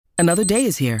Another day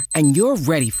is here, and you're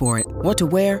ready for it. What to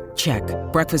wear? Check.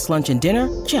 Breakfast, lunch, and dinner?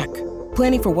 Check.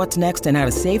 Planning for what's next and how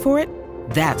to save for it?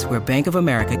 That's where Bank of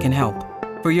America can help.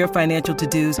 For your financial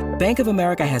to-dos, Bank of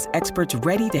America has experts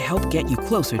ready to help get you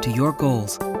closer to your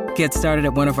goals. Get started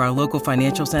at one of our local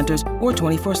financial centers or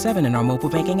 24/7 in our mobile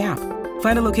banking app.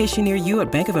 Find a location near you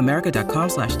at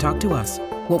bankofamerica.com/talktous.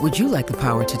 What would you like the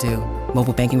power to do?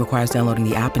 Mobile banking requires downloading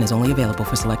the app and is only available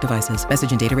for select devices.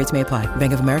 Message and data rates may apply.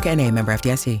 Bank of America N.A., member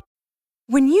FDIC.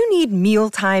 When you need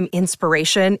mealtime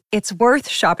inspiration, it's worth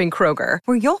shopping Kroger,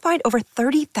 where you'll find over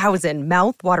 30,000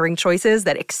 mouth-watering choices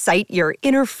that excite your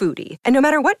inner foodie. And no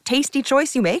matter what tasty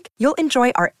choice you make, you'll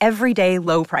enjoy our everyday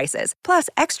low prices, plus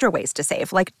extra ways to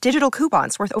save, like digital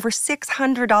coupons worth over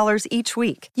 $600 each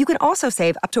week. You can also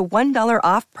save up to $1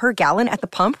 off per gallon at the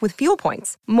pump with fuel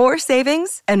points. More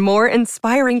savings and more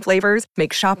inspiring flavors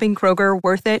make shopping Kroger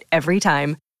worth it every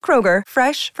time. Kroger,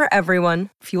 fresh for everyone.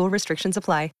 Fuel restrictions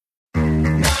apply.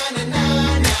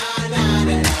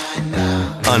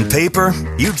 On paper,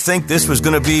 you'd think this was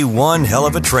going to be one hell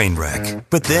of a train wreck.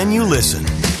 But then you listen,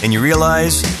 and you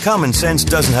realize common sense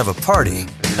doesn't have a party,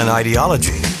 an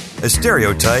ideology, a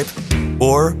stereotype,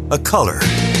 or a color.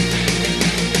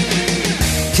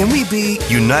 Can we be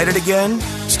united again?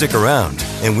 Stick around,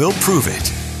 and we'll prove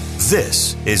it.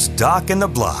 This is Doc and the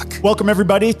Block. Welcome,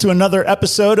 everybody, to another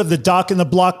episode of the Doc and the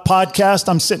Block podcast.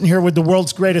 I'm sitting here with the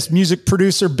world's greatest music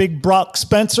producer, Big Brock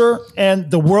Spencer,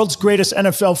 and the world's greatest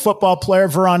NFL football player,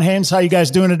 Veron Hames. How you guys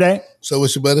doing today? So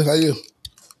what's your buddy? How you?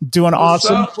 Doing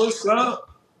awesome. What's up?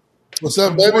 What's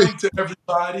up, Good baby? morning to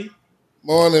everybody.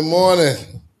 Morning.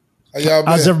 How y'all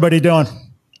been? How's everybody doing?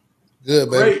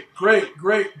 Good, baby.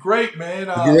 Great, man.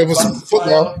 You ready for some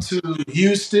football? Up to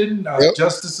Houston. Yep.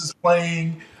 Justice is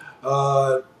playing.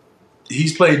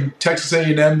 He's playing Texas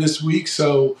A&M this week,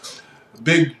 so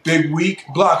big week.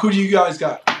 Block, who do you guys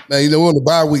got? Man, we're on the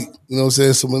bye week. You know what I'm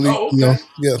saying? So Malik, okay.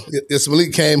 So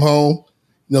Malik came home.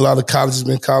 A lot of colleges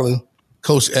been calling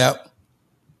Coach App,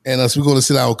 and so we're going to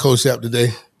sit down with Coach App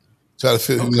today. Try to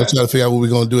figure out what we're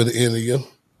going to do at the end of the year.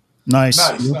 Nice.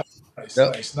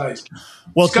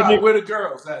 Well, Scott, where the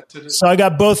girls at today? So I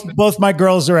got both my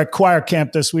girls are at choir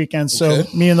camp this weekend. So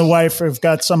me and the wife have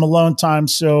got some alone time.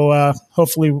 So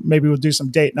hopefully maybe we'll do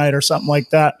some date night or something like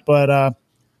that. But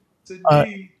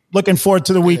looking forward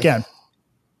to the weekend.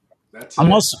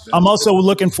 I'm also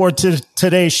looking forward to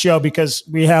today's show because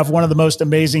we have one of the most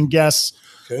amazing guests,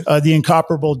 the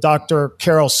incomparable Dr.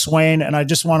 Carol Swain. And I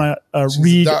just want to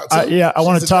read. I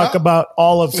want to talk about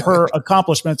all of her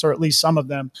accomplishments, or at least some of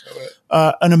them.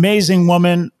 An amazing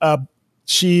woman.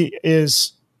 She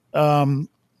is earned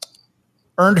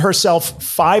herself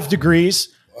 5 degrees.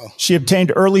 Wow. She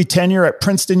obtained early tenure at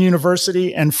Princeton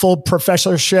University and full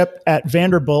professorship at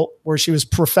Vanderbilt, where she was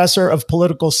professor of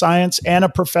political science and a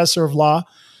professor of law.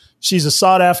 She's a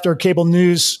sought-after cable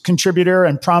news contributor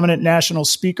and prominent national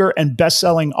speaker and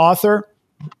best-selling author.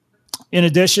 In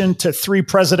addition to 3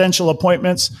 presidential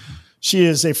appointments, she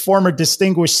is a former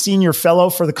distinguished senior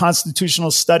fellow for the Constitutional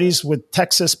Studies with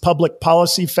Texas Public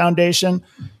Policy Foundation,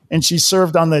 and she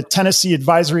served on the Tennessee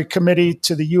Advisory Committee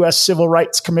to the U.S. Civil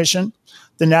Rights Commission,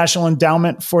 the National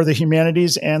Endowment for the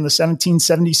Humanities, and the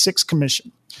 1776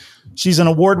 Commission. She's an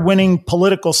award-winning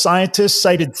political scientist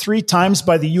cited 3 times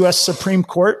by the U.S. Supreme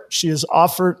Court. She has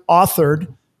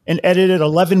authored and edited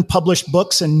 11 published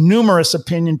books and numerous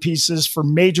opinion pieces for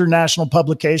major national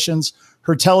publications.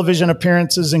 Her television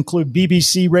appearances include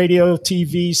BBC Radio,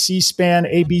 TV, C-SPAN,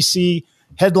 ABC,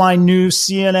 Headline News,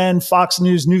 CNN, Fox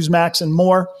News, Newsmax, and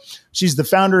more. She's the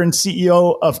founder and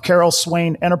CEO of Carol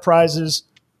Swain Enterprises,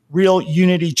 Real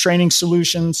Unity Training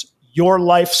Solutions, Your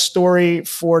Life Story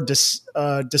for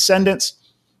Descendants,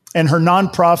 and her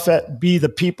nonprofit, Be the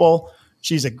People.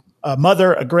 She's a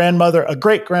mother, a grandmother, a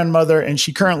great-grandmother, and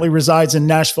she currently resides in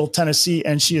Nashville, Tennessee,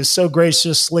 and she has so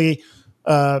graciously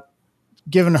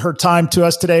given her time to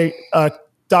us today.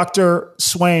 Dr.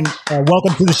 Swain,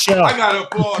 welcome to the show. I got to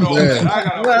applaud on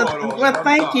that. Well,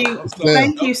 thank you.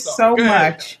 Thank you so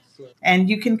much. And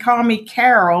you can call me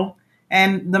Carol.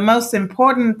 And the most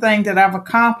important thing that I've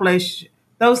accomplished,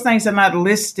 those things are not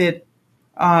listed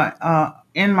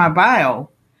in my bio.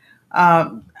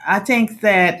 I think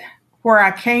that where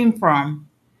I came from,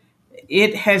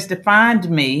 it has defined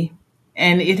me,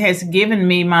 and it has given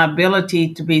me my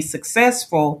ability to be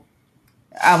successful.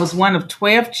 I was one of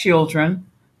 12 children,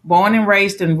 born and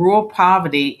raised in rural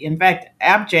poverty, in fact,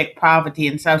 abject poverty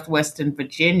in southwestern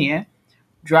Virginia,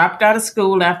 dropped out of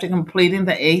school after completing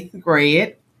the 8th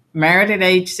grade, married at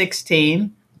age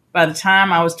 16. By the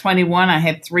time I was 21, I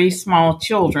had 3 small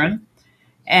children.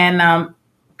 And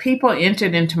people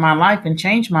entered into my life and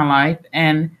changed my life.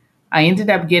 And I ended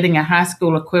up getting a high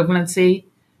school equivalency,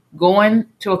 going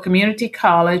to a community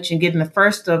college and getting the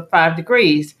first of 5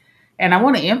 degrees. And I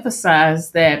want to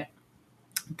emphasize that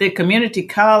the community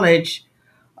college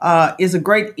is a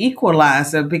great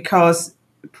equalizer because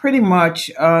pretty much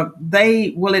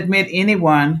they will admit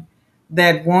anyone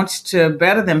that wants to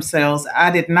better themselves.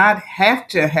 I did not have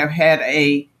to have had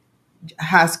a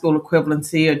high school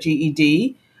equivalency or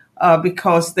GED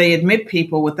because they admit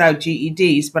people without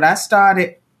GEDs. But I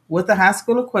started with a high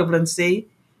school equivalency,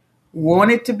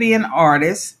 wanted to be an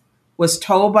artist, was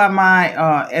told by my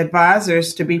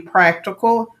advisors to be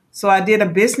practical. So I did a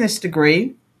business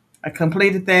degree. I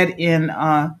completed that in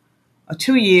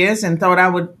 2 years and thought I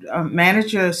would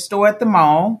manage a store at the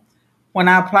mall. When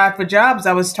I applied for jobs,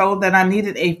 I was told that I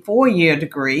needed a 4-year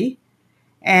degree.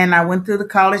 And I went through the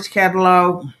college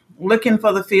catalog looking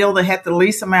for the field that had the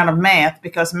least amount of math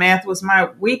because math was my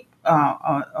weak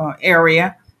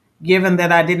area, given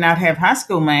that I did not have high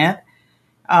school math.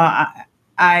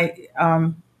 I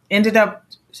ended up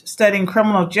studying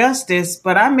criminal justice,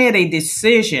 but I made a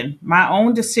decision, my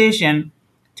own decision,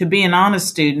 to be an honor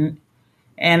student.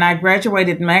 And I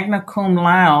graduated magna cum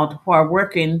laude while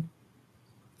working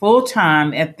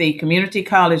full-time at the community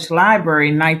college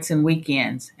library nights and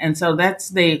weekends. And so that's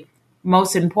the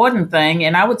most important thing.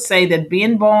 And I would say that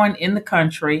being born in the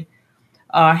country,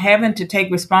 having to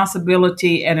take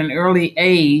responsibility at an early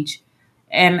age,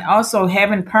 and also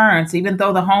having parents, even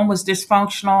though the home was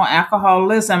dysfunctional,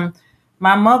 alcoholism,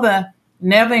 my mother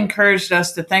never encouraged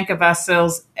us to think of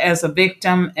ourselves as a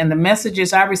victim. And the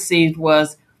messages I received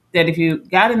was that if you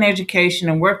got an education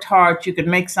and worked hard, you could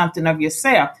make something of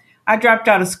yourself. I dropped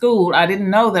out of school. I didn't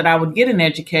know that I would get an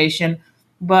education,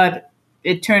 but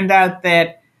it turned out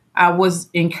that I was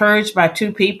encouraged by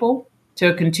 2 people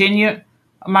to continue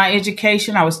my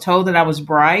education. I was told that I was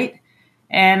bright,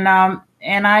 and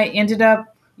I ended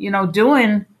up,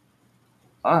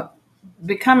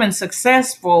 becoming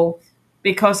successful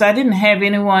because I didn't have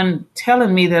anyone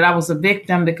telling me that I was a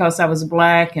victim because I was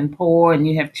Black and poor and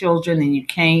you have children and you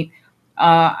can't.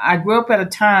 I grew up at a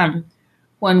time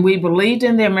when we believed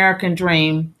in the American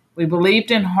dream, we believed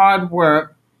in hard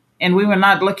work, and we were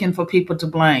not looking for people to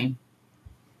blame.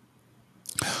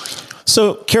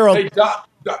 So, Carol. Hey,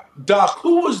 Doc,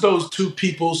 who was those 2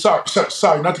 people?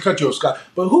 Sorry, not to cut you off, Scott,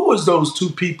 but who was those 2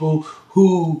 people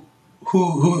who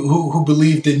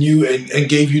believed in you and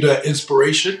gave you that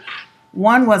inspiration?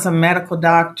 One was a medical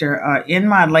doctor. In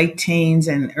my late teens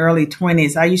and early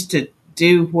 20s, I used to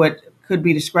do what could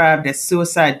be described as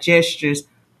suicide gestures.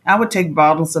 I would take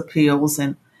bottles of pills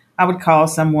and I would call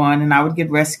someone and I would get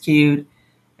rescued.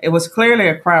 It was clearly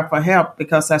a cry for help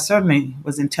because I certainly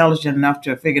was intelligent enough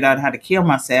to have figured out how to kill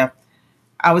myself.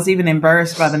 I was even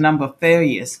embarrassed by the number of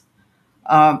failures.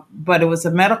 But it was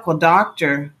a medical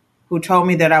doctor who told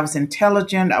me that I was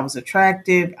intelligent, I was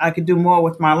attractive, I could do more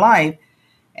with my life.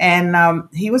 And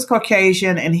he was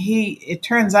Caucasian, and it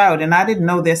turns out, and I didn't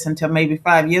know this until maybe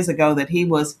 5 years ago, that he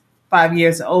was 5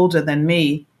 years older than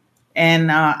me.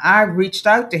 And I reached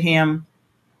out to him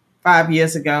 5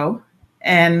 years ago,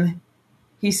 and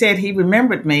he said he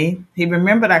remembered me. He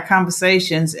remembered our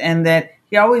conversations and that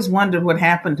he always wondered what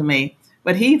happened to me.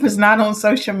 But he was not on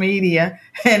social media,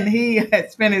 and he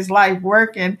had spent his life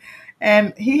working,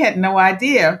 and he had no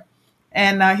idea.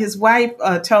 And his wife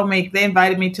told me, they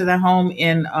invited me to their home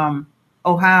in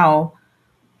Ohio,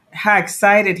 how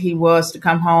excited he was to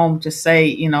come home to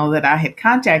say, that I had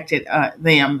contacted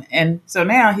them. And so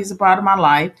now he's a part of my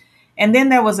life. And then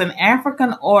there was an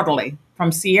African orderly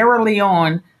from Sierra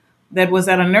Leone that was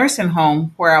at a nursing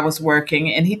home where I was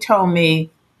working. And he told me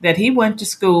that he went to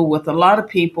school with a lot of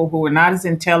people who were not as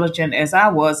intelligent as I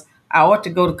was. I ought to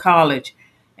go to college.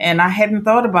 And I hadn't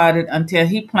thought about it until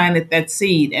he planted that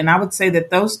seed. And I would say that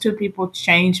those 2 people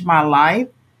changed my life.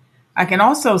 I can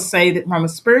also say that from a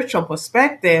spiritual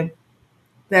perspective,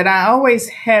 that I always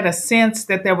had a sense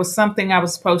that there was something I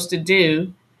was supposed to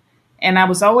do. And I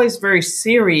was always very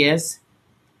serious.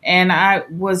 And I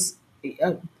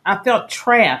felt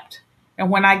trapped.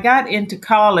 And when I got into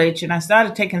college and I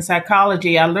started taking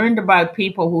psychology, I learned about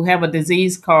people who have a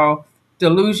disease called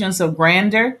delusions of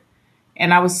grandeur.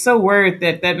 And I was so worried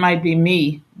that that might be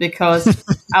me because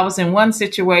I was in one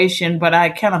situation, but I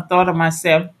kind of thought of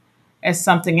myself as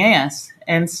something else.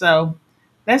 And so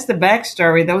that's the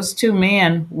backstory. Those 2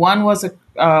 men, one was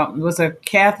a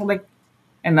Catholic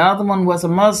and the other one was a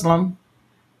Muslim.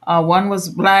 One was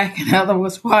Black and the other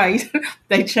was white.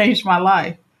 They changed my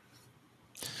life.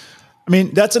 I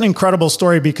mean, that's an incredible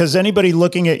story because anybody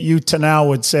looking at you to now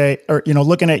would say, or,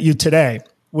 looking at you today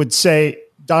would say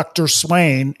Dr.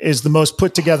 Swain is the most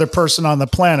put together person on the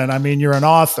planet. I mean, you're an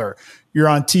author, you're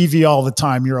on TV all the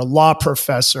time, you're a law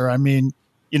professor. I mean,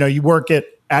 you work at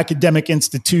academic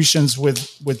institutions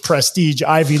with prestige,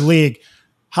 Ivy League.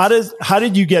 How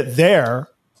did you get there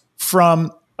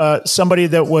from somebody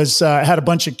that was had a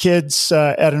bunch of kids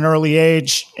at an early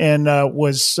age and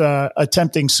was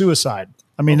attempting suicide?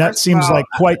 I mean, that seems like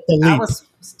quite the leap.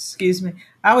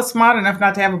 I was smart enough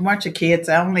not to have a bunch of kids.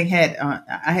 I only had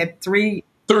I had three.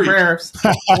 Prayers.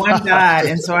 One died,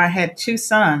 and so I had two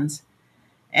sons,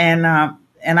 and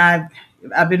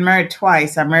I've been married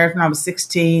twice. I married when I was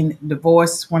 16,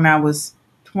 divorced when I was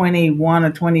 21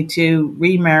 or 22,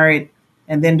 remarried,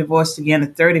 and then divorced again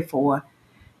at 34,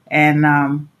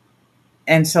 and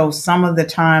so some of the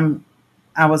time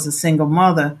I was a single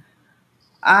mother.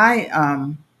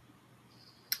 I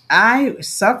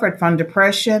suffered from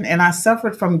depression and I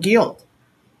suffered from guilt,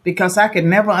 because I could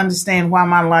never understand why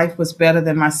my life was better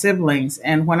than my siblings.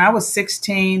 And when I was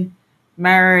 16,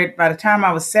 married, by the time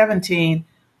I was 17,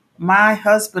 my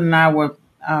husband and I were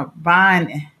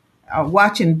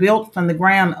watching built from the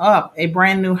ground up a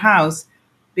brand new house,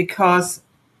 because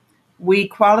we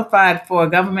qualified for a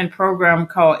government program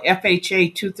called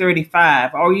FHA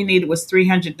 235. All you needed was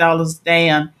 $300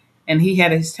 down, and he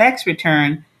had his tax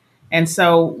return. And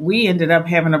so we ended up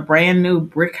having a brand new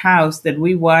brick house that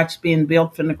we watched being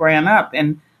built from the ground up.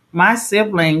 And my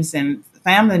siblings and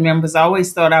family members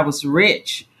always thought I was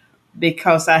rich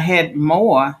because I had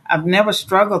more. I've never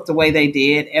struggled the way they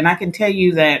did. And I can tell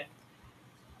you that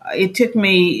it took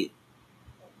me,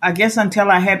 I guess,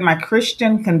 until I had my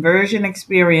Christian conversion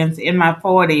experience in my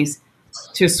 40s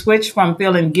to switch from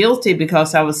feeling guilty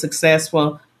because I was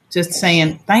successful to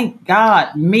saying, thank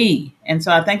God, me. And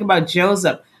so I think about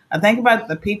Joseph. I think about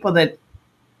the people that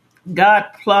God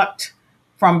plucked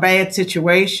from bad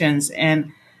situations.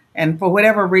 And for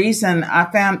whatever reason,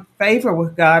 I found favor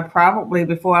with God probably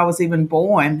before I was even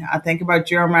born. I think about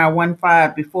Jeremiah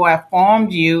 1:5. Before I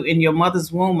formed you in your mother's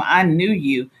womb, I knew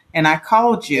you and I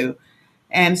called you.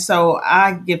 And so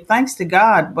I give thanks to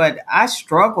God, but I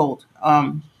struggled.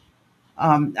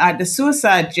 The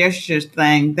suicide gestures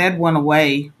thing, that went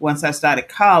away once I started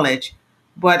college.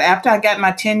 But after I got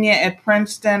my tenure at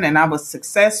Princeton and I was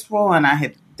successful and I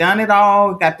had done it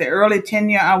all, got the early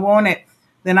tenure I wanted,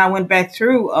 then I went back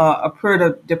through a period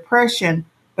of depression,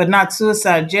 but not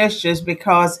suicide gestures,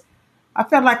 because I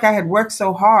felt like I had worked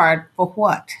so hard for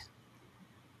what?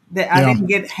 That I didn't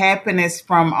get happiness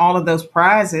from all of those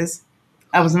prizes.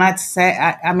 I was not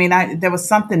sad. There was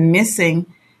something missing.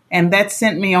 And that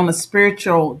sent me on a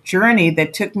spiritual journey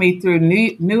that took me through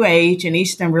New Age and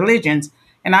Eastern religions.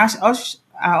 And I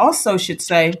also should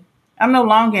say, I'm no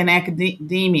longer in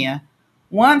academia.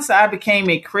 Once I became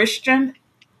a Christian,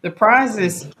 the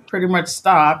prizes pretty much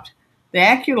stopped, the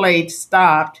accolades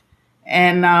stopped,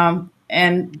 and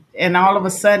all of a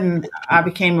sudden I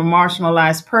became a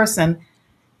marginalized person.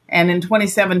 And in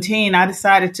 2017, I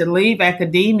decided to leave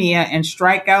academia and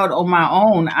strike out on my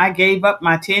own. I gave up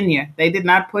my tenure. They did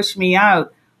not push me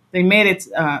out. They made it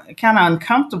kind of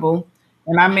uncomfortable,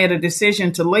 and I made a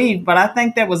decision to leave. But I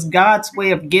think that was God's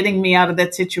way of getting me out of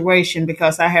that situation,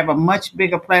 because I have a much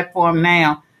bigger platform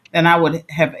now than I would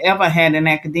have ever had in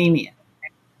academia.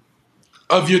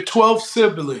 Of your 12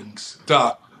 siblings,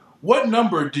 Doc, what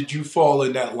number did you fall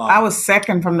in that line? I was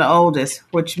second from the oldest,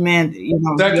 which meant,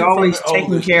 you're always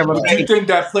taking care of a baby. Do you think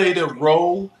that played a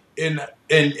role in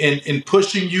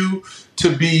pushing you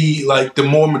to be like the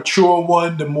more mature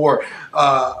one, the more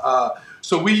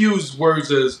so we use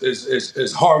words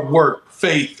as hard work,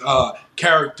 faith,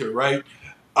 character, right?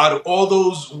 Out of all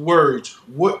those words,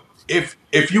 what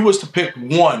if you was to pick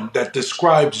one that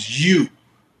describes you,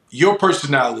 your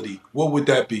personality, what would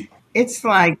that be? It's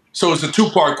like... So it's a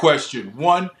two-part question.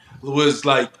 One was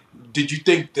like, did you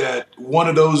think that one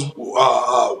of those,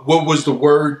 what was the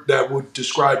word that would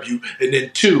describe you? And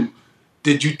then two,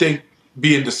 did you think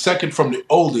being the second from the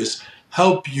oldest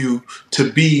help you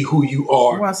to be who you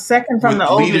are? Well, second from the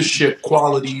oldest, leadership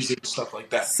qualities and stuff like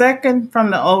that. Second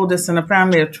from the oldest in a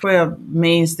family of 12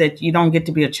 means that you don't get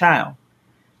to be a child.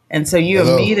 And so you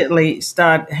immediately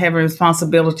start having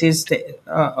responsibilities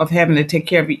of having to take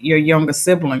care of your younger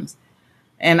siblings.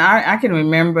 And I can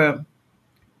remember,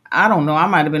 I don't know, I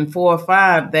might have been 4 or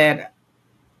 5 that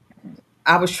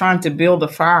I was trying to build a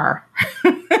fire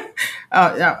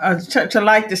to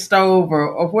light the stove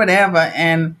or whatever.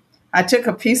 And I took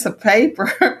a piece of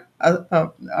paper,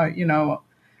 a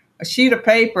sheet of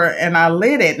paper, and I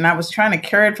lit it. And I was trying to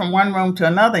carry it from one room to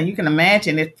another. And you can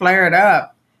imagine it flared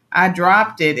up. I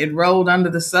dropped it. It rolled under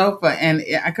the sofa, and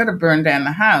I could have burned down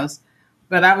the house.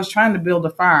 But I was trying to build a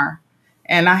fire.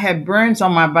 and I had burns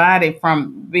on my body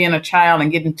from being a child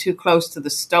and getting too close to the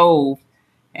stove.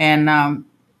 And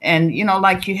you know,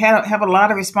 like you have a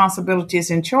lot of responsibilities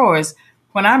and chores.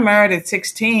 When I married at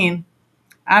 16,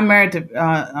 I married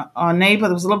a neighbor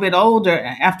that was a little bit older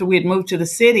after we had moved to the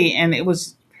city, and it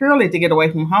was purely to get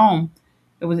away from home.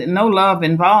 There was no love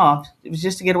involved. It was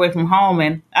just to get away from home.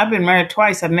 And I've been married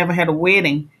twice. I've never had a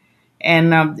wedding.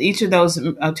 And each of those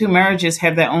two marriages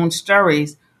have their own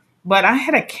stories. But I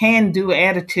had a can-do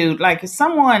attitude. Like if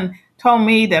someone told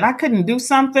me that I couldn't do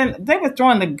something, they were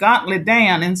throwing the gauntlet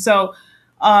down. And so,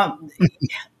 and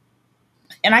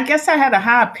I guess I had a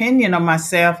high opinion of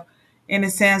myself in the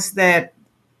sense that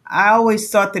I always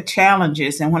sought the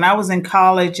challenges. And when I was in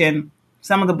college and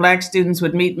some of the black students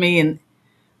would meet me and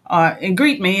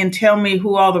greet me and tell me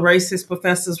who all the racist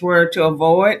professors were to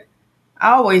avoid,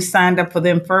 I always signed up for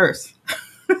them first.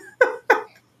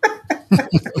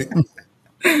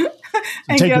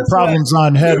 Take the problems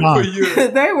on head on.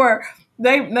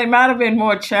 They might have been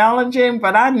more challenging,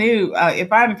 but I knew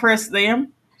if I impressed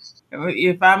them,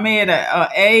 if I made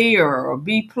a or a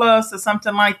B plus or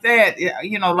something like that,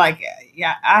 you know, like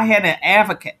I had an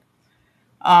advocate,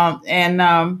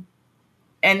 and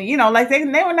you know, like they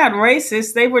were not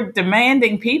racist. They were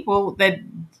demanding people that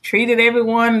treated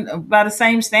everyone by the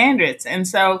same standards. And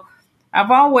so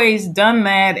I've always done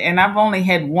that. And I've only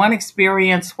had one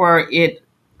experience where it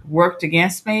worked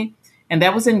against me. And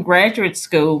that was in graduate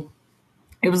school.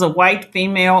 It was a white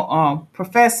female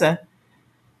professor.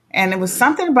 And it was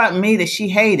something about me that she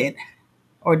hated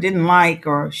or didn't like,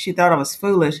 or she thought I was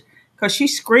foolish, because she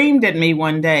screamed at me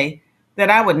one day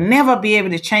that I would never be able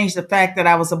to change the fact that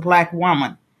I was a black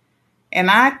woman.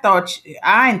 And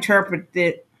I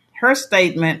interpreted her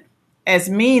statement as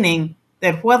meaning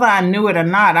that whether I knew it or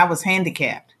not, I was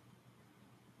handicapped.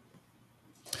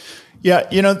 Yeah,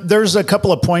 you know, there's a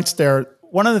couple of points there.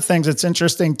 One of the things that's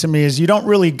interesting to me is you don't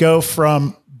really go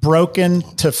from broken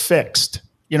to fixed.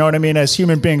 You know what I mean? As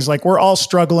human beings, like we're all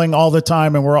struggling all the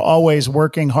time and we're always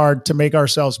working hard to make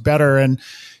ourselves better. And,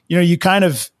 you know, you kind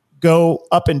of go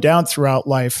up and down throughout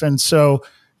life. And so,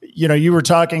 you know, you were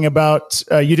talking about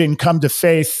you didn't come to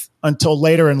faith until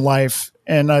later in life.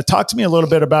 And talk to me a little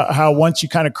bit about how once you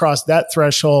kind of crossed that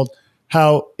threshold,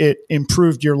 how it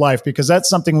improved your life, because that's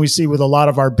something we see with a lot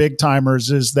of our big timers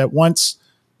is that once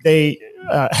they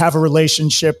have a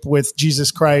relationship with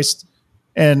Jesus Christ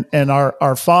and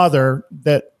our Father,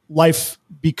 that life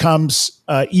becomes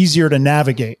easier to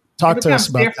navigate. Talk to us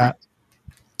about different.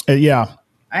 That. Yeah.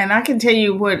 And I can tell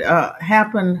you what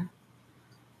happened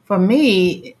for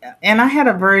me, and I had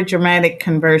a very dramatic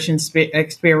conversion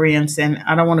experience, and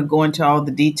I don't want to go into all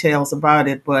the details about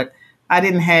it, but I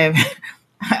didn't have,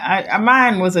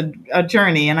 mine was a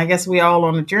journey, and I guess we all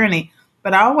on a journey,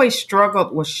 but I always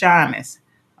struggled with shyness.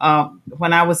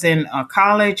 When I was in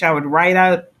college, I would write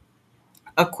out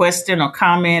a question or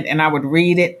comment, and I would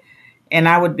read it, and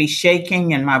I would be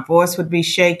shaking, and my voice would be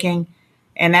shaking.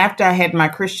 And after I had my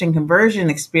Christian conversion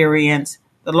experience,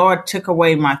 the Lord took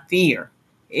away my fear.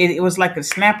 It was like a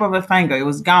snap of a finger. It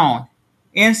was gone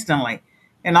instantly.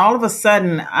 And all of a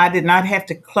sudden, I did not have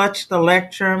to clutch the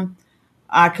lectern.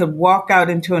 I could walk out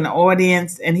into an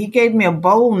audience, and he gave me a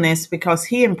boldness because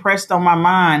he impressed on my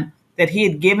mind that he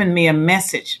had given me a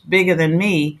message bigger than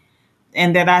me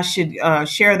and that I should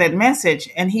share that message.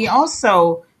 And he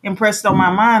also impressed on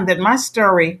my mind that my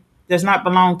story does not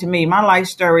belong to me. My life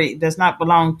story does not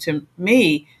belong to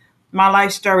me. My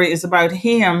life story is about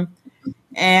him,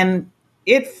 and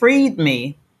it freed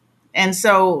me. And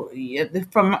so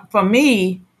for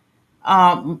me,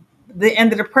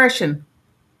 the depression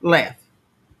left.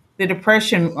 The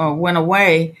depression went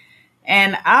away.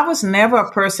 And I was never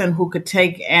a person who could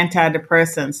take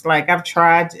antidepressants. Like I've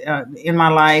tried in my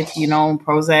life, you know,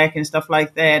 Prozac and stuff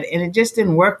like that. And it just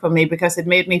didn't work for me because it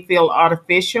made me feel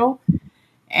artificial.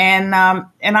 And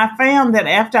I found that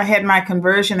after I had my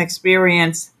conversion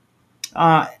experience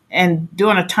and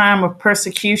during a time of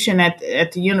persecution at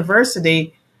the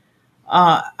university,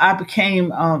 I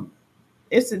became,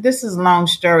 this is a long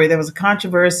story. There was a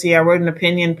controversy. I wrote an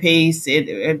opinion piece.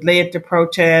 It led to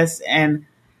protests, and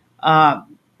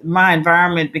my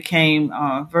environment became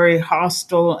very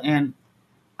hostile, and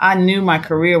I knew my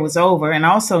career was over. And I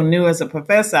also knew as a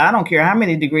professor, I don't care how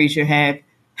many degrees you have,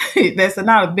 there's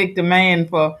not a big demand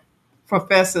for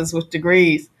professors with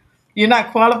degrees. You're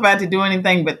not qualified to do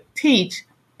anything but teach.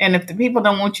 And if the people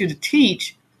don't want you to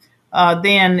teach,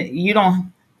 then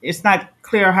it's not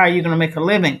clear how you're going to make a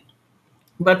living.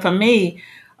 But for me,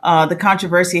 the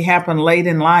controversy happened late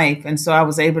in life. And so I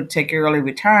was able to take early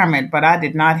retirement, but I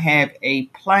did not have a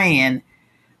plan.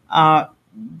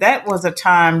 that was a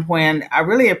time when I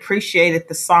really appreciated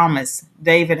the psalmist,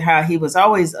 David, how he was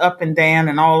always up and down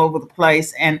and all over the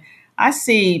place. And I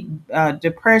see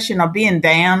depression or being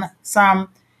down some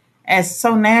as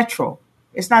so natural.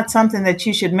 It's not something that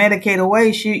you should medicate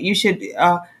away. You should.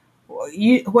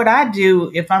 What I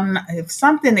do if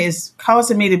something is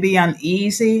causing me to be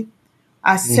uneasy,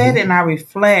 I sit and I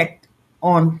reflect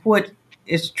on what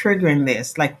is triggering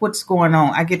this, like what's going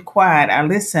on. I get quiet, I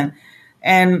listen,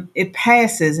 and it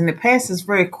passes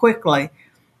very quickly.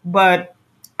 But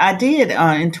I did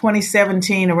in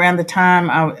 2017, around the time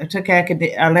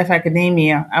I left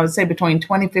academia, I would say between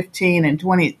 2015 and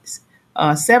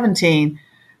 2017,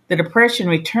 the depression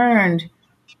returned,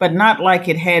 but not like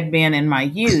it had been in my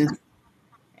youth.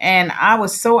 And I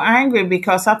was so angry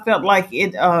because I felt like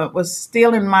it was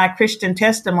stealing my Christian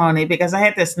testimony, because I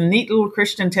had this neat little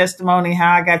Christian testimony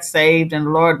how I got saved and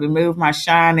the Lord removed my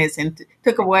shyness and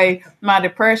took away my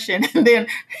depression. And then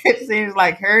it seems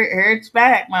like here it's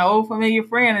back. My old familiar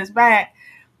friend is back.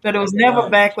 But it was never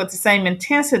back with the same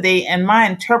intensity. And my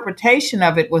interpretation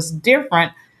of it was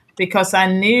different, because I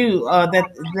knew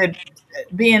that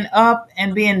being up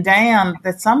and being down,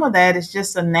 that some of that is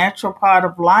just a natural part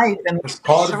of life and It's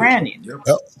part of around it. you.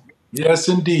 Yep. Yes,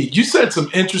 indeed. You said some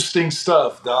interesting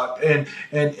stuff, Doc, and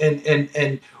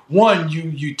one,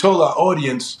 you told our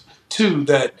audience too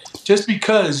that just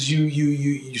because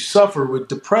you suffer with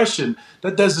depression,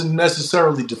 that doesn't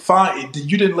necessarily define.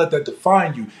 You didn't let that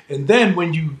define you. And then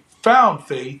when you found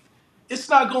faith, it's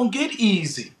not going to get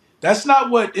easy. That's not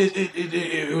what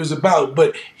it was about.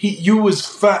 But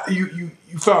you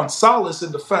found solace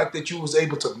in the fact that you was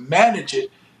able to manage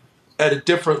it at a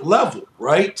different level,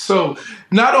 right? So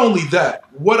not only that,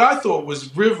 what I thought was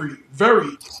very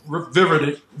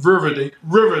riveting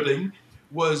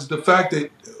was the fact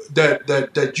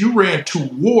that you ran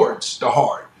towards the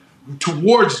hard,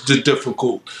 towards the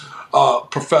difficult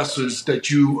professors that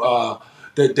you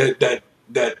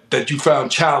that you found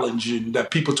challenging,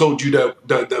 that people told you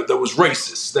that was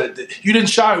racist, that you didn't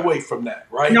shy away from that,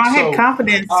 right? No, I had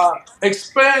confidence.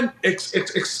 Expand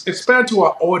to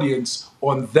our audience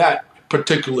on that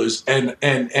particulars and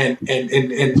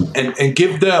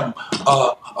give them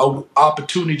a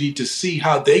opportunity to see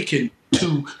how they can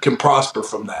prosper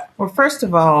from that. Well, first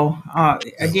of all,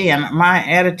 again, my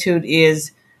attitude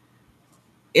is,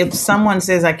 if someone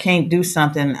says I can't do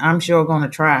something, I'm sure going to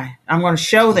try. I'm going to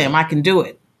show them I can do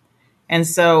it. And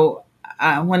so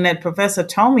when that professor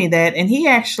told me that, and he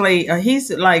actually, he's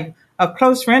like a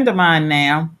close friend of mine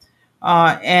now,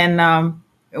 and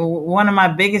one of my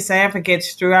biggest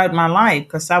advocates throughout my life,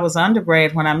 because I was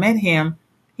undergrad when I met him.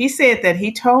 He said that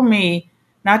he told me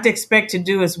not to expect to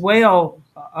do as well.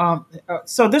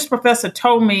 So this professor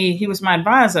told me, he was my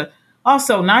advisor,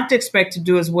 also not to expect to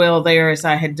do as well there as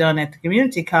I had done at the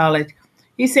community college.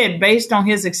 He said based on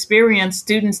his experience,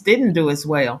 students didn't do as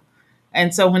well.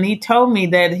 And so when he told me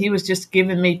that, he was just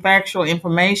giving me factual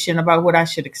information about what I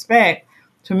should expect.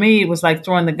 To me, it was like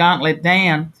throwing the gauntlet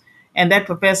down. And that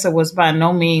professor was by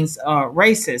no means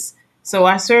racist. So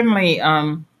I certainly,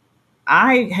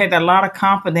 I had a lot of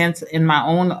confidence in my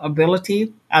own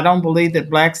ability. I don't believe that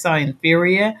blacks are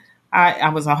inferior. I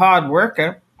was a hard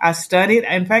worker. I studied.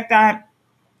 In fact, I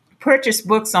purchased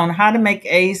books on how to make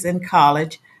A's in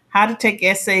college, how to take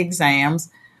essay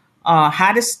exams,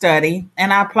 how to study,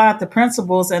 and I applied the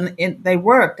principles, and they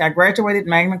worked. I graduated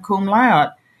magna cum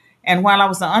laude. And while I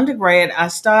was an undergrad, I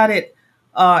started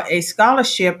a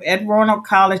scholarship at Roanoke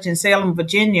College in Salem,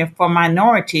 Virginia, for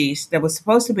minorities. That was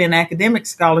supposed to be an academic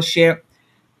scholarship.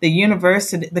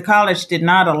 The college did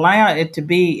not allow it to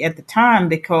be at the time,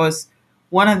 because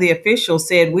one of the officials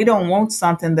said, we don't want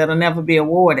something that'll never be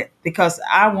awarded, because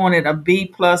I wanted a B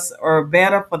plus or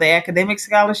better for the academic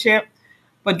scholarship.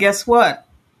 But guess what?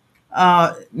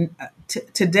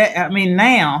 Today, I mean,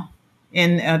 now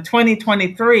in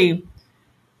 2023,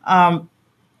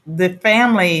 the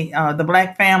family, the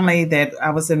black family that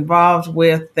I was involved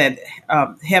with, that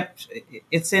helped,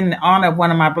 it's in honor of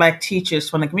one of my black teachers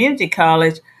from the community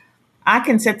college. I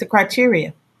can set the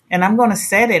criteria, and I'm going to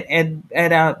set it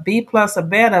at a B plus or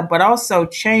better, but also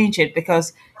change it,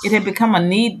 because it had become a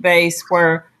need base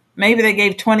where maybe they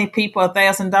gave 20 people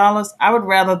 $1,000. I would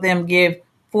rather them give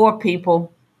 4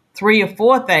 people 3,000 or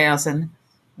 4,000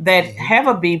 that have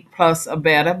a B plus or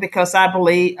better, because I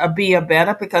believe a B or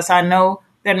better, because I know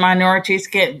that minorities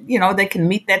can, they can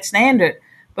meet that standard.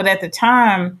 But at the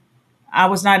time, I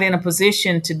was not in a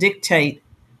position to dictate.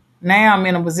 Now I'm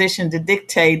in a position to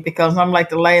dictate, because I'm like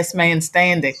the last man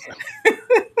standing.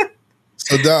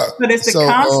 So, Doc, but it's the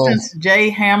Constance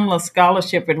J. Hamler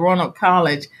Scholarship at Roanoke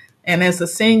College. And as a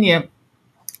senior,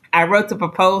 I wrote the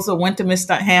proposal, went to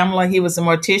Mr. Hamler. He was a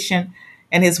mortician,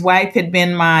 and his wife had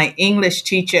been my English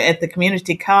teacher at the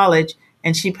community college,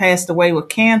 and she passed away with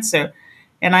cancer.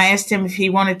 And I asked him if he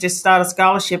wanted to start a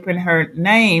scholarship in her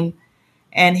name,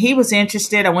 and he was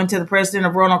interested. I went to the president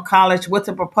of Roanoke College with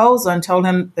the proposal and told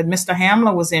him that Mr.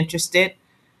 Hamler was interested.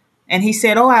 And he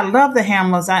said, "Oh, I love the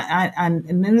Hamlers. I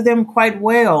knew them quite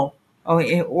well." Or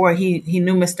he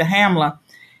knew Mr. Hamler.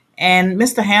 And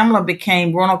Mr. Hamler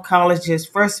became Roanoke College's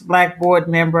first Black board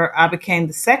member. I became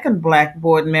the second Black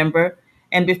board member.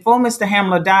 And before Mr.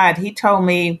 Hamler died, he told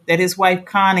me that his wife,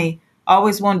 Connie,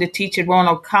 always wanted to teach at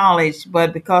Roanoke College,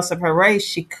 but because of her race,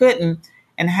 she couldn't,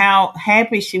 and how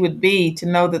happy she would be to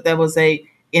know that there was a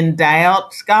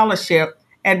endowed scholarship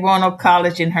at Roanoke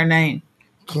College in her name.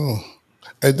 Cool.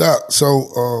 Hey, Doc,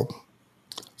 so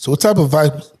what type of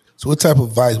advice? So what type of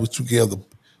advice would you give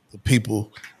the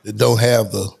people that don't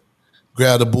have the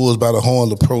grab the bulls by the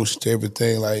horn approach to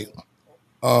everything? Like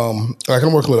I'm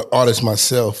working with an artist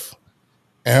myself,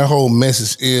 and her whole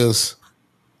message is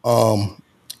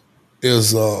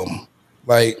it's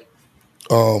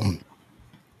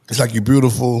like you're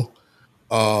beautiful,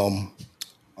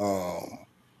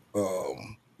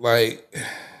 like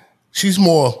she's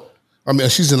more. I mean,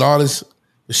 she's an artist,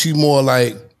 but she's more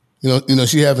like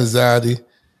she have anxiety.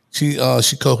 She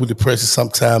copes with depression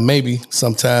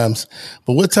sometimes.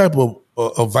 But what type of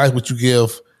advice would you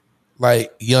give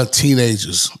like young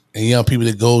teenagers and young people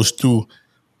that goes through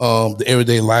the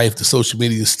everyday life, the social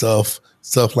media stuff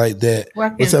like that?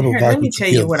 Well, let me tell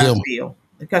you what I feel,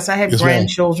 because I have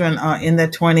grandchildren in their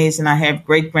 20s, and I have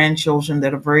great grandchildren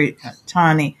that are very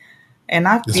tiny, and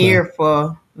I fear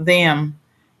for them,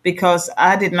 because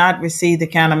I did not receive the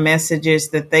kind of messages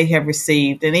that they have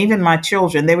received. And even my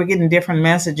children, they were getting different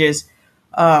messages,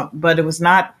 but it was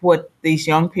not what these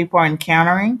young people are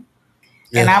encountering.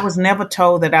 Yeah. And I was never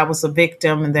told that I was a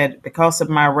victim and that because of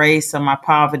my race or my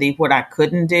poverty, what I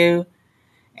couldn't do.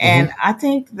 And I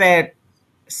think that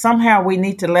somehow we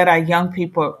need to let our young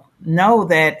people know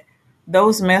that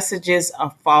those messages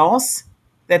are false,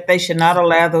 that they should not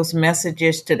allow those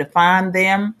messages to define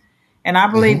them. And I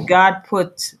believe God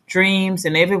puts dreams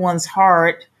in everyone's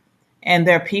heart, and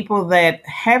there are people that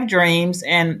have dreams,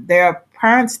 and there are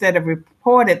parents that have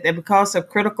reported that because of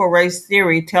critical race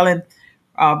theory telling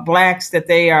Blacks that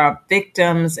they are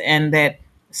victims and that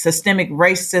systemic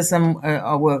racism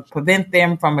will prevent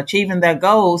them from achieving their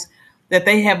goals, that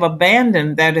they have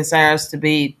abandoned their desires to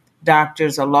be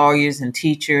doctors or lawyers and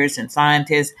teachers and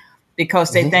scientists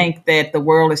because they think that the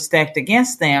world is stacked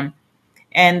against them.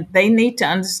 And they need to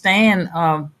understand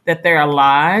that there are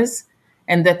lies,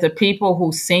 and that the people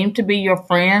who seem to be your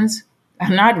friends are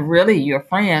not really your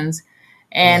friends.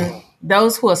 And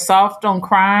those who are soft on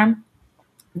crime,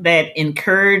 that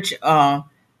encourage,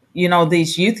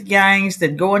 these youth gangs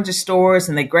that go into stores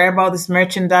and they grab all this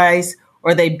merchandise,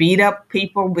 or they beat up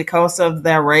people because of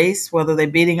their race, whether they're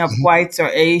beating up whites or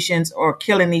Asians or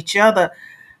killing each other.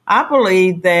 I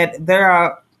believe that there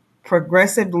are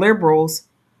progressive liberals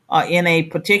in a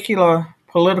particular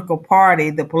political party,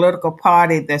 the political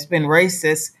party that's been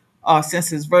racist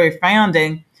since its very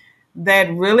founding,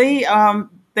 that really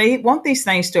they want these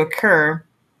things to occur.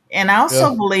 And I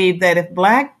also believe that if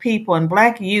Black people and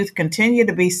Black youth continue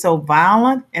to be so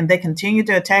violent and they continue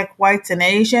to attack whites and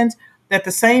Asians, that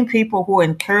the same people who are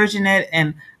encouraging it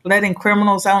and letting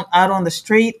criminals out on the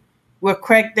street will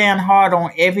crack down hard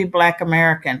on every Black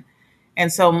American.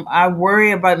 And so I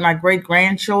worry about my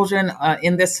great-grandchildren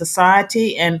in this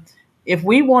society. And if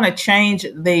we want to change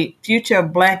the future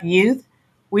of Black youth,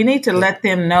 we need to let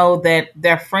them know that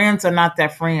their friends are not their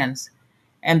friends,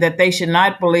 and that they should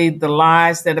not believe the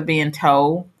lies that are being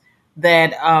told,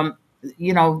 that,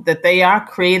 that they are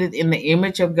created in the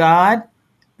image of God,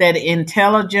 that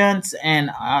intelligence and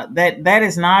that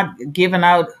is not given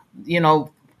out,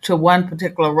 to one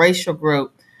particular racial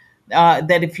group.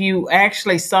 That if you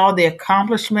actually saw the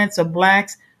accomplishments of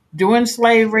Blacks during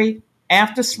slavery,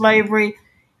 after slavery,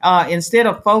 instead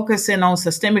of focusing on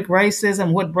systemic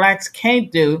racism, what Blacks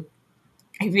can't do,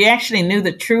 if you actually knew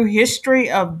the true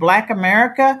history of Black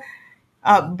America,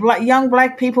 young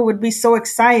Black people would be so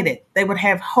excited. They would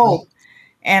have hope.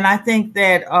 And I think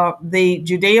that the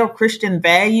Judeo-Christian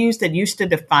values that used to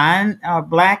define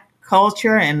Black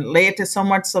culture and led to so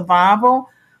much survival,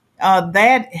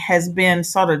 that has been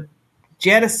sort of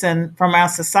jettisoned from our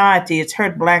society. It's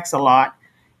hurt Blacks a lot.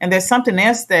 And there's something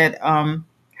else that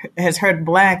has hurt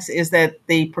Blacks, is that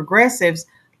the progressives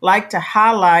like to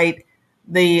highlight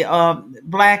the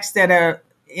Blacks that are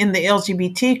in the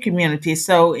LGBT community.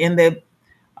 So in the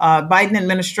Biden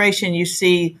administration, you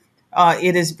see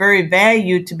it is very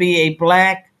valued to be a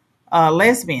Black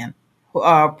lesbian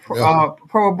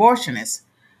pro-abortionists.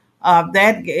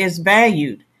 That is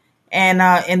valued,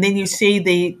 and then you see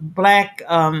the black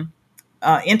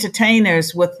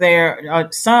entertainers with their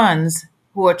sons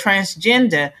who are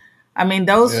transgender. I mean,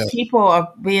 those people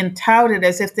are being touted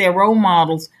as if they're role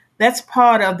models. That's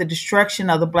part of the destruction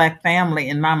of the black family,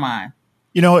 in my mind.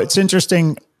 You know, it's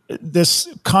interesting, this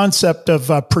concept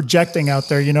of projecting out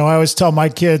there. You know, I always tell my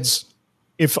kids,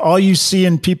 if all you see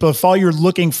in people, if all you're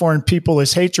looking for in people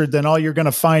is hatred, then all you're going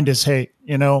to find is hate.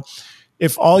 You know,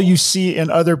 if all you see in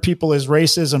other people is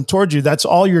racism towards you, that's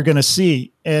all you're going to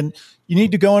see. And you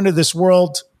need to go into this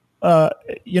world,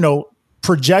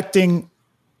 projecting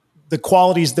the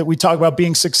qualities that we talk about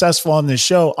being successful on this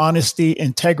show: honesty,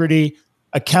 integrity,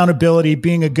 accountability,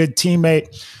 being a good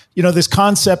teammate. You know, this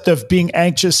concept of being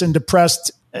anxious and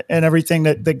depressed and everything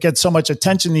that gets so much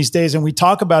attention these days. And we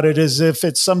talk about it as if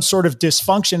it's some sort of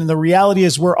dysfunction. And the reality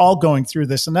is we're all going through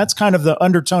this. And that's kind of the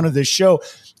undertone of this show.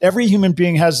 Every human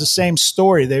being has the same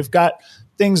story. They've got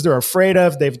things they're afraid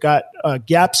of. They've got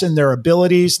gaps in their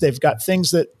abilities. They've got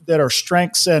things that are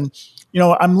strengths. And, you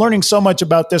know, I'm learning so much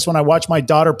about this when I watch my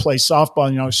daughter play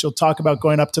softball. You know, she'll talk about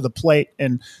going up to the plate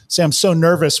and say, I'm so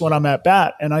nervous when I'm at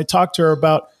bat. And I talk to her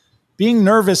about being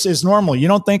nervous is normal. You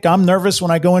don't think I'm nervous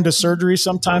when I go into surgery?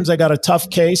 Sometimes I got a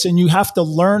tough case, and you have to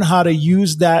learn how to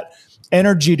use that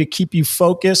energy to keep you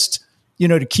focused, you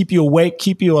know, to keep you awake,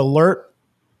 keep you alert,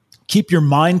 keep your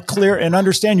mind clear, and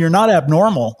understand you're not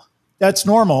abnormal. That's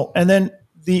normal. And then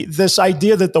this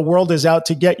idea that the world is out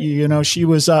to get you, you know, she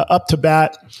was up to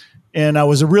bat, and it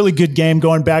was a really good game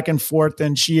going back and forth.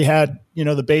 And she had, you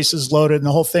know, the bases loaded and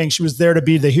the whole thing. She was there to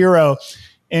be the hero,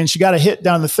 and she got a hit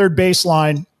down the third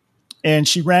baseline. And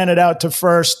she ran it out to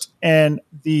first, and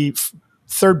the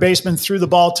third baseman threw the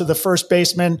ball to the first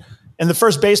baseman, and the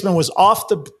first baseman was off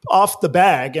the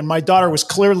bag, and my daughter was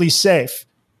clearly safe,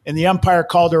 and the umpire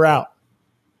called her out.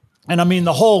 And I mean,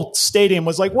 the whole stadium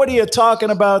was like, what are you talking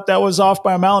about? That was off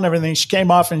by a mile and everything. She came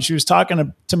off, and she was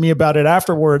talking to me about it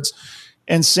afterwards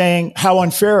and saying how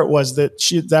unfair it was that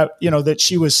she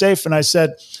was safe. And I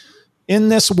said, in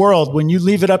this world, when you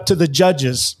leave it up to the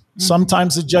judges,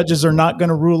 sometimes the judges are not going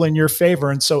to rule in your favor.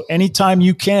 And so anytime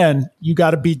you can, you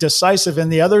got to be decisive.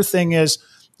 And the other thing is,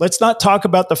 let's not talk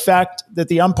about the fact that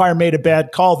the umpire made a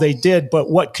bad call. They did, but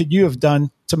what could you have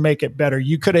done to make it better?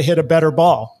 You could have hit a better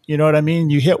ball. You know what I mean?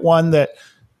 You hit one that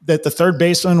the third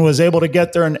baseman was able to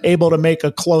get there and able to make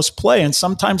a close play. And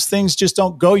sometimes things just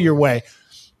don't go your way.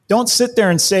 Don't sit there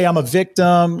and say, I'm a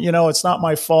victim. You know, it's not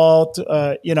my fault.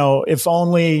 You know, if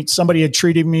only somebody had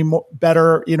treated me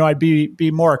better, you know, I'd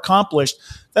be more accomplished.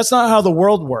 That's not how the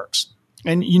world works.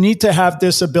 And you need to have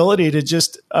this ability to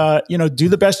just, do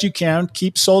the best you can,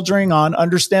 keep soldiering on,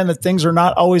 understand that things are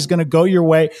not always going to go your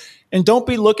way. And don't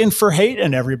be looking for hate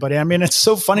in everybody. I mean, it's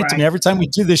so funny to me. Every time we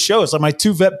do this show, it's like my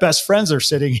two best friends are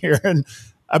sitting here, and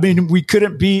I mean, we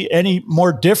couldn't be any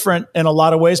more different in a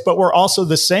lot of ways, but we're also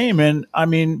the same. And I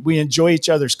mean, we enjoy each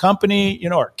other's company, you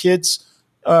know, our kids,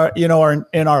 are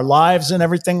in our lives and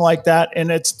everything like that.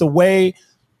 And it's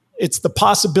the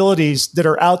possibilities that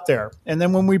are out there. And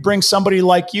then when we bring somebody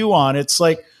like you on, it's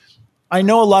like, I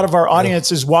know a lot of our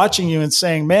audience is watching you and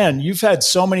saying, man, you've had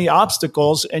so many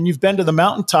obstacles and you've been to the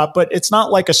mountaintop, but it's not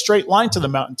like a straight line to the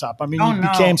mountaintop. I mean,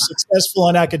 became successful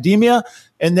in academia,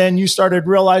 and then you started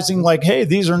realizing like, hey,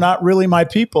 these are not really my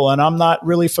people, and I'm not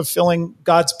really fulfilling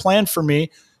God's plan for me.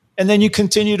 And then you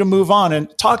continue to move on.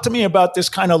 And talk to me about this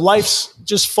kind of life's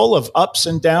just full of ups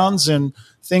and downs, and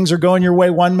things are going your way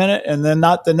one minute and then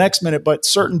not the next minute, but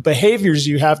certain behaviors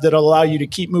you have that allow you to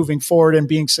keep moving forward and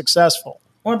being successful.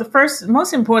 Well, the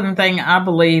most important thing I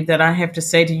believe that I have to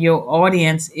say to your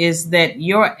audience is that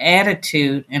your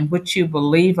attitude and what you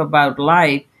believe about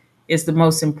life is the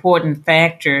most important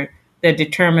factor that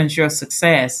determines your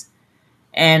success.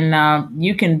 And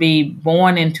you can be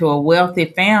born into a wealthy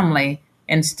family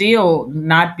and still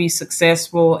not be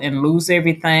successful and lose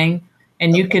everything.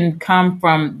 And you can come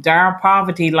from dire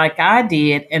poverty like I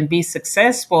did and be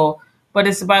successful, but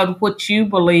it's about what you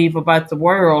believe about the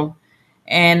world.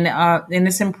 And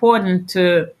it's important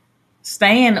to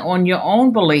stand on your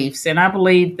own beliefs. And I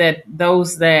believe that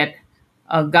those that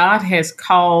God has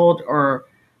called, or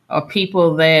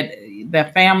people that their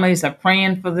families are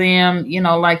praying for them, you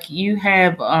know, like you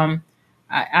have, I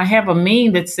have a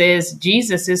meme that says,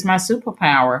 Jesus is my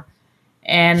superpower.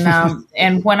 And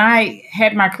and when I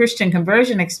had my Christian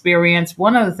conversion experience,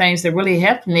 one of the things that really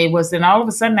helped me was then all of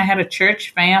a sudden I had a church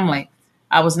family.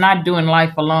 I was not doing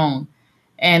life alone.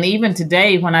 And even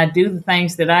today, when I do the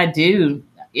things that I do,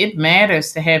 it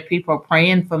matters to have people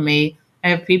praying for me,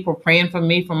 have people praying for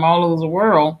me from all over the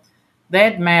world.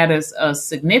 That matters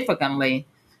significantly.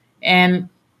 And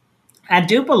I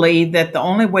do believe that the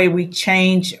only way we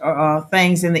change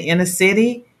things in the inner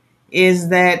city is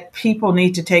that people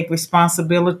need to take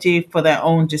responsibility for their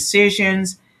own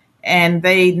decisions, and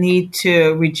they need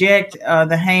to reject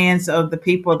the hands of the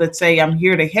people that say, I'm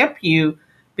here to help you,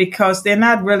 because they're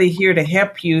not really here to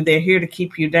help you. They're here to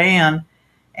keep you down.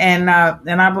 And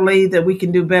I believe that we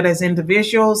can do better as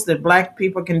individuals, that Black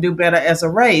people can do better as a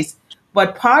race.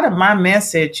 But part of my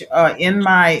message in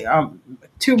my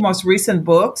two most recent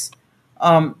books,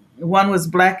 one was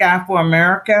Black Eye for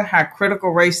America, How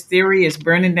Critical Race Theory is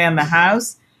Burning Down the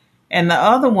House. And the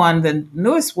other one, the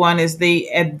newest one, is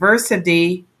The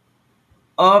Adversity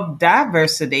of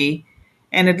Diversity.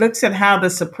 And it looks at how the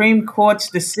Supreme Court's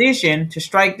decision to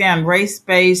strike down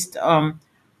race-based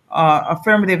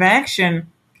affirmative action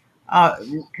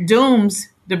dooms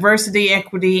diversity,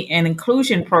 equity, and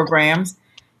inclusion programs.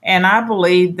 And I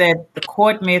believe that the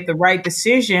court made the right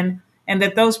decision, and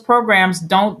that those programs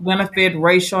don't benefit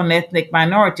racial and ethnic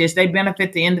minorities. They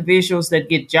benefit the individuals that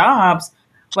get jobs,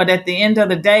 but at the end of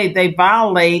the day, they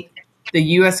violate the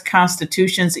U.S.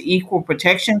 Constitution's Equal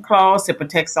Protection Clause that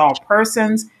protects all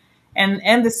persons,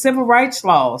 and the civil rights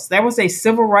laws. There was a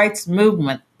civil rights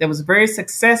movement that was very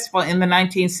successful in the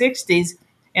 1960s,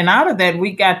 and out of that,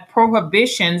 we got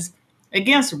prohibitions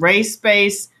against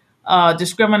race-based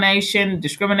discrimination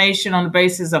on the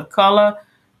basis of color,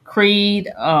 creed,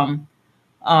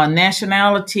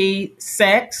 nationality,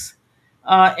 sex,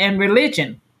 and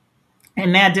religion,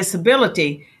 and now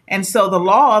disability. And so the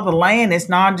law of the land is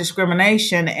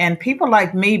non-discrimination, and people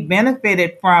like me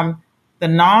benefited from the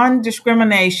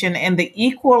non-discrimination and the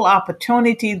equal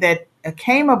opportunity that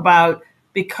came about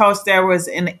because there was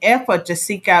an effort to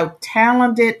seek out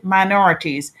talented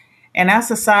minorities. And our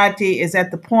society is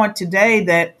at the point today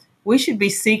that we should be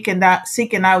seeking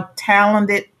out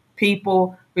talented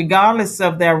people, regardless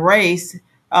of their race.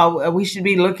 We should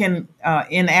be looking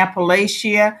in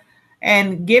Appalachia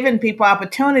and giving people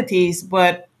opportunities.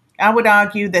 But I would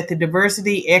argue that the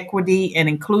diversity, equity, and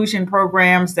inclusion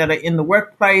programs that are in the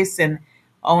workplace and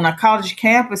on our college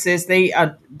campuses, they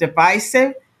are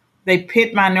divisive. They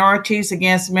pit minorities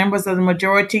against members of the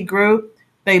majority group.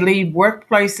 They leave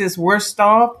workplaces worse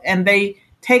off, and they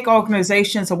take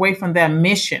organizations away from their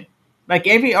mission. Like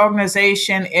every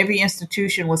organization, every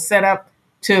institution was set up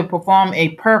to perform a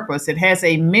purpose. It has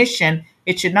a mission.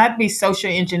 It should not be social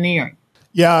engineering.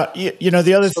 Yeah,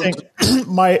 the other thing,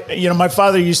 my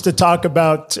father used to talk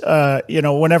about,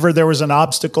 whenever there was an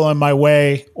obstacle in my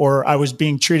way or I was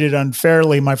being treated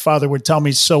unfairly, my father would tell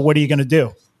me, so what are you going to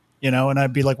do? And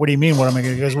I'd be like, what do you mean? What am I going to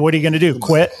do? He goes, what are you going to do?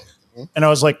 Quit? And I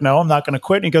was like, no, I'm not going to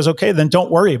quit. And he goes, okay, then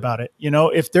don't worry about it.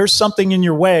 If there's something in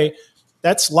your way,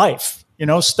 that's life.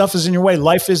 Stuff is in your way.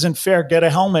 Life isn't fair. Get a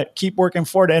helmet, keep working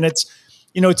for it. And it's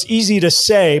easy to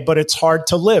say, but it's hard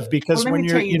to live, because when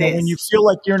you're, when you feel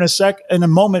like you're in a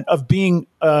moment of being,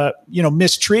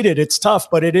 mistreated, it's tough,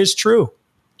 but it is true.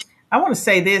 I want to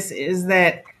say this is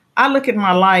that I look at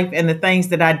my life and the things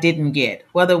that I didn't get,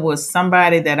 whether it was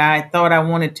somebody that I thought I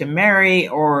wanted to marry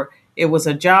or it was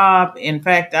a job. In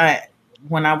fact,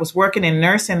 when I was working in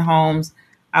nursing homes,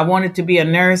 I wanted to be a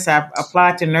nurse. I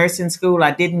applied to nursing school.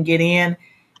 I didn't get in.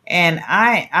 And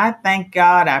I thank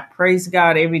God, I praise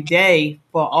God every day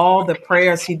for all the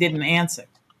prayers he didn't answer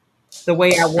the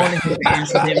way I wanted him to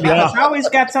answer them. Because I always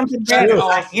got something better.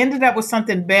 I ended up with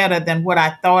something better than what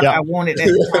I thought I wanted at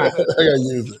the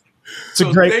time. It's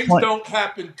a great things point. Don't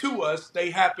happen to us; they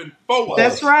happen for us.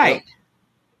 That's right.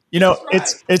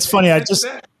 It's funny.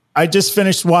 I just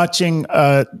finished watching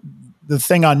the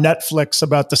thing on Netflix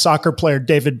about the soccer player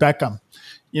David Beckham.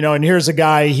 And here's a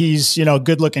guy. He's a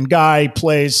good looking guy.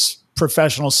 Plays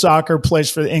professional soccer. Plays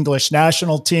for the English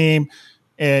national team,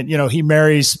 and he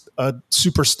marries a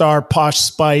superstar, Posh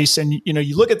Spice. And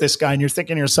you look at this guy and you're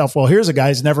thinking to yourself, well, here's a guy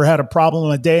who's never had a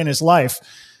problem a day in his life.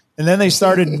 And then they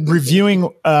started reviewing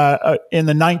in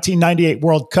the 1998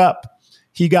 World Cup.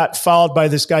 He got fouled by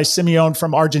this guy, Simeone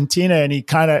from Argentina, and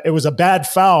it was a bad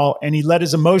foul, and he let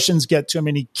his emotions get to him,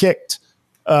 and he kicked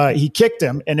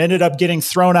him and ended up getting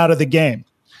thrown out of the game.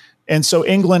 And so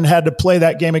England had to play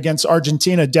that game against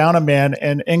Argentina down a man,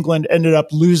 and England ended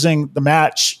up losing the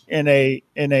match in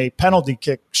a penalty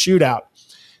kick shootout.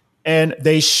 And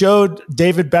they showed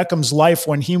David Beckham's life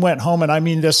when he went home. And I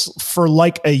mean this for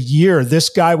like a year. This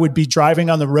guy would be driving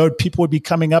on the road. People would be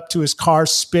coming up to his car,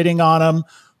 spitting on him,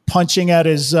 punching at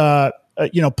his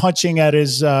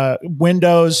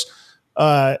windows.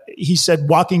 He said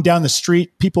walking down the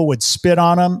street, people would spit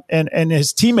on him. And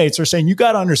his teammates are saying, you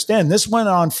got to understand, this went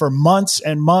on for months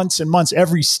and months and months.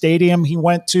 Every stadium he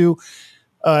went to,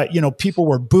 people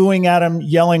were booing at him,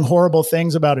 yelling horrible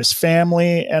things about his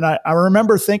family. And I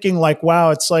remember thinking like,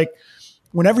 wow, it's like,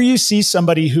 whenever you see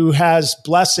somebody who has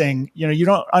blessing, you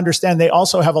don't understand they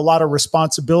also have a lot of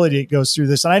responsibility that goes through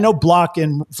this. And I know Block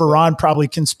and Veron probably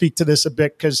can speak to this a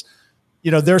bit because,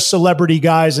 they're celebrity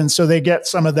guys. And so they get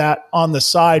some of that on the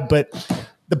side. But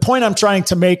the point I'm trying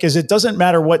to make is it doesn't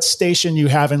matter what station you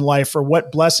have in life or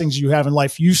what blessings you have in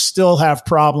life, you still have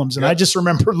problems. And I just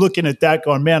remember looking at that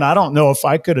going, man, I don't know if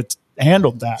I could have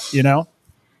handled that,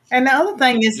 And the other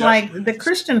thing is like the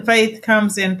Christian faith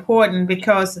comes important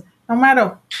because no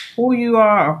matter who you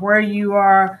are or where you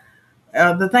are,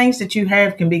 the things that you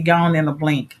have can be gone in a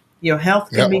blink. Your health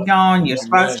can be gone, your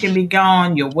spouse can be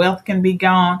gone, your wealth can be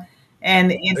gone.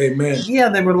 And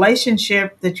the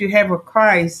relationship that you have with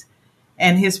Christ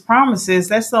and his promises,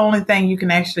 that's the only thing you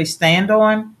can actually stand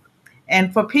on.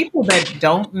 And for people that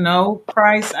don't know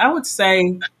Christ, I would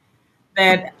say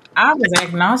that I was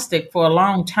agnostic for a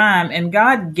long time, and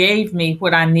God gave me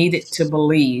what I needed to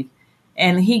believe.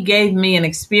 And he gave me an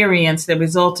experience that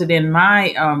resulted in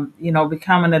my,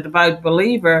 becoming a devout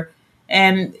believer.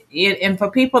 And for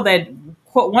people that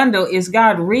wonder, is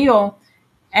God real?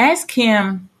 Ask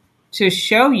him to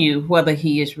show you whether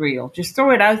he is real. Just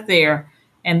throw it out there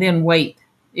and then wait.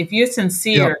 If you're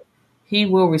sincere, he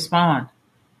will respond.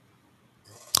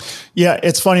 Yeah,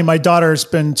 it's funny. My daughter's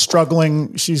been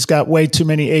struggling. She's got way too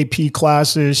many AP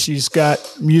classes. She's got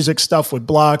music stuff with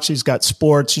Block. She's got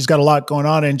sports. She's got a lot going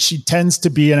on, and she tends to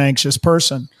be an anxious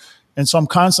person. And so I'm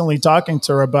constantly talking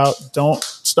to her about don't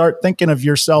start thinking of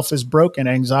yourself as broken.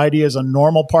 Anxiety is a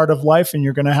normal part of life, and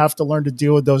you're going to have to learn to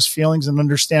deal with those feelings and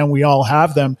understand we all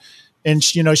have them. And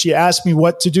she asked me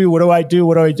what to do. What do I do?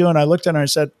 What do I do? And I looked at her and I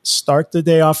said, start the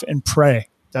day off and pray.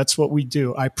 That's what we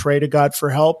do. I pray to God for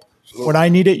help. When I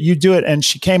need it, you do it. And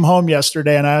she came home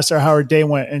yesterday and I asked her how her day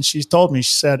went. And she told me,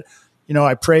 she said,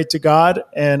 I prayed to God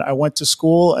and I went to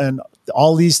school and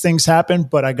all these things happened,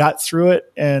 but I got through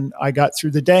it and I got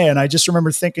through the day. And I just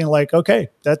remember thinking like, okay,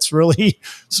 that's really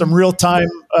some real time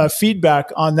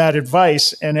feedback on that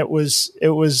advice. And it was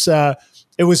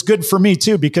good for me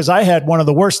too, because I had one of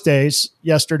the worst days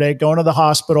yesterday going to the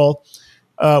hospital,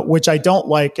 which I don't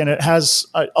like. And it has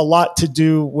a lot to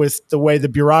do with the way the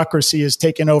bureaucracy has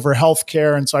taken over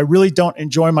healthcare. And so I really don't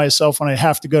enjoy myself when I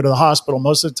have to go to the hospital.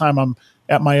 Most of the time I'm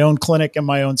at my own clinic and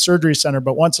my own surgery center,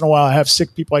 but once in a while I have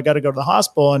sick people. I got to go to the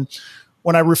hospital. And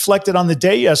when I reflected on the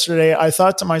day yesterday, I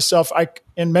thought to myself,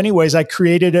 in many ways, I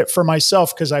created it for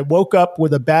myself because I woke up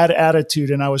with a bad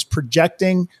attitude and I was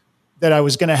projecting that I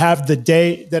was going to have the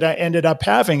day that I ended up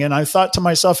having. And I thought to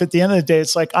myself at the end of the day,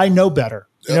 it's like, I know better.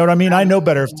 You know what I mean? I know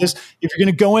better. If you're going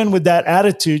to go in with that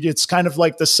attitude, it's kind of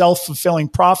like the self-fulfilling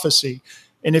prophecy.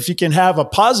 And if you can have a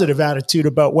positive attitude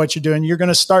about what you're doing, you're going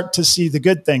to start to see the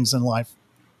good things in life.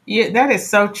 Yeah, that is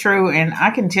so true. And I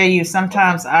can tell you,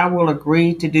 sometimes I will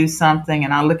agree to do something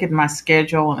and I look at my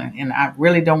schedule and I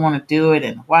really don't want to do it.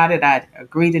 And why did I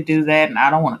agree to do that? And I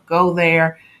don't want to go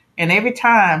there. And every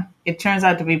time it turns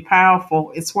out to be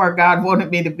powerful, it's where God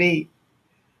wanted me to be.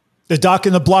 The Doc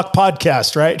and the Block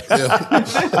podcast, right?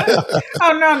 Yeah.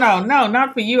 Oh, no,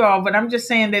 not for you all. But I'm just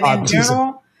saying that in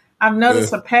general, I've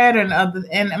noticed a pattern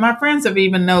and my friends have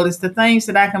even noticed the things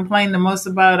that I complain the most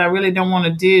about, I really don't want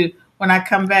to do. When I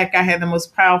come back, I have the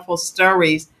most powerful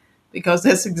stories because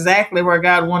that's exactly where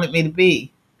God wanted me to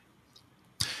be.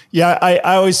 Yeah,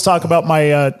 I always talk about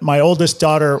my oldest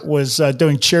daughter was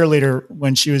doing cheerleader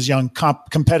when she was young,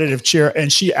 competitive cheer,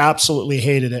 and she absolutely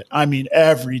hated it. I mean,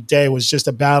 every day was just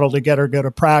a battle to get her to go to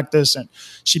practice, and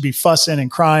she'd be fussing and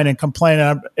crying and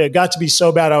complaining. It got to be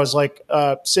so bad, I was like,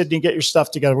 Sydney, get your stuff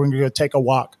together. We're going to go take a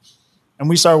walk. And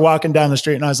we started walking down the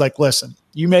street, and I was like, listen,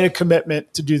 you made a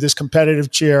commitment to do this competitive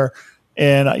cheer,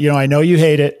 and I know you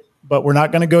hate it, but we're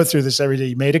not going to go through this every day.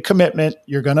 You made a commitment.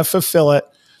 You're going to fulfill it.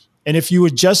 And if you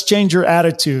would just change your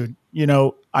attitude,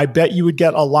 I bet you would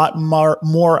get a lot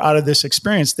more out of this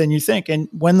experience than you think. And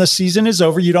when the season is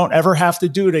over, you don't ever have to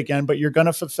do it again, but you're going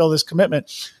to fulfill this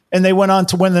commitment. And they went on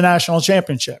to win the national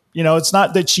championship. It's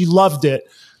not that she loved it,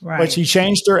 right, but she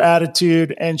changed her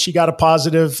attitude and she got a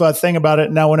positive thing about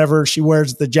it. Now, whenever she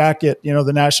wears the jacket,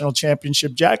 the national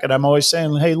championship jacket, I'm always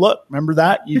saying, hey, look, remember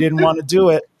that? You didn't want to do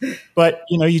it, but,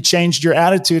 you changed your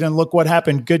attitude and look what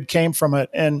happened. Good came from it.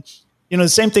 And the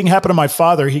same thing happened to my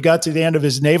father. He got to the end of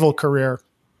his naval career.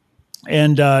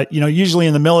 And, usually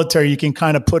in the military, you can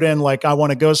kind of put in like, I want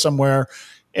to go somewhere.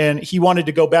 And he wanted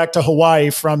to go back to Hawaii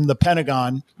from the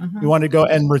Pentagon. Mm-hmm. He wanted to go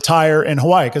and retire in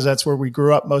Hawaii because that's where we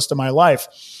grew up most of my life.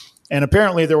 And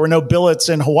apparently there were no billets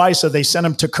in Hawaii, so they sent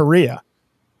him to Korea.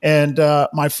 And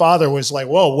my father was like,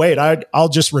 whoa, wait, I'll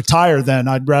just retire then.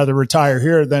 I'd rather retire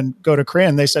here than go to Korea.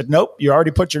 And they said, nope, you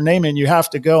already put your name in. You have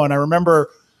to go. And I remember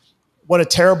what a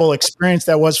terrible experience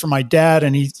that was for my dad.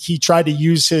 And he tried to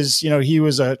use his, he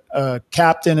was a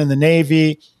captain in the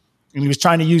Navy, and he was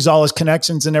trying to use all his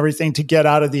connections and everything to get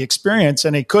out of the experience,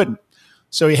 and he couldn't.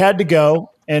 So he had to go,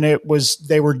 and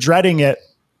they were dreading it.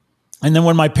 And then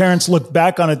when my parents looked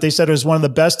back on it, they said it was one of the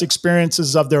best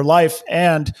experiences of their life.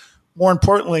 And more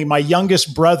importantly, my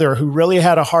youngest brother, who really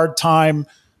had a hard time,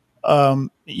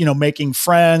 making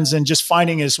friends and just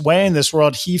finding his way in this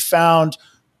world, he found,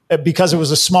 because it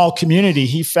was a small community,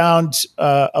 he found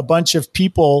a bunch of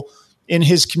people in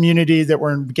his community that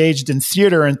were engaged in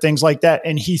theater and things like that.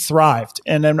 And he thrived.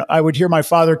 And then I would hear my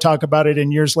father talk about it.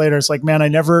 And years later, it's like, man,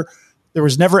 there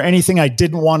was never anything I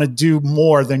didn't want to do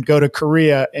more than go to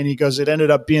Korea. And he goes, it ended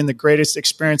up being the greatest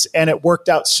experience. And it worked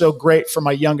out so great for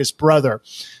my youngest brother.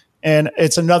 And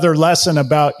it's another lesson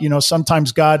about,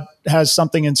 sometimes God has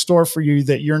something in store for you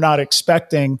that you're not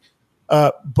expecting,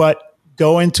 but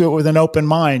go into it with an open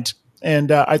mind.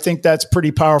 And I think that's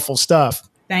pretty powerful stuff.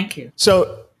 Thank you.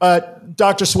 So,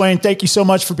 Dr. Swain, thank you so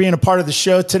much for being a part of the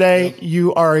show today.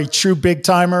 You are a true big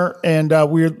timer, and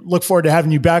we look forward to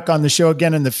having you back on the show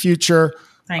again in the future.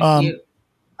 Thank you.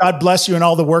 God bless you and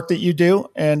all the work that you do.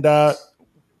 And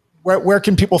where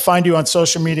can people find you on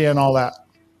social media and all that?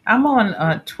 I'm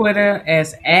on Twitter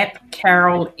as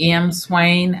 @Carol M.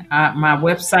 Swain. My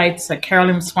website's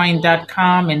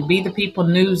carolimswain.com and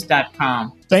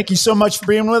bethepeoplenews.com. Thank you so much for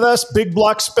being with us. Big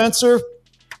Block Spencer.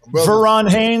 Veron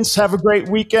Haynes, have a great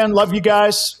weekend. Love you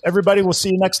guys. Everybody, we'll see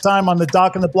you next time on the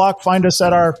Doc and the Block. Find us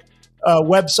at our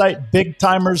website,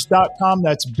 bigtimers.com.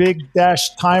 That's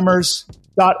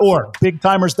big-timers.org,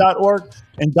 bigtimers.org,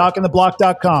 and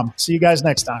docandtheblock.com. See you guys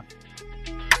next time.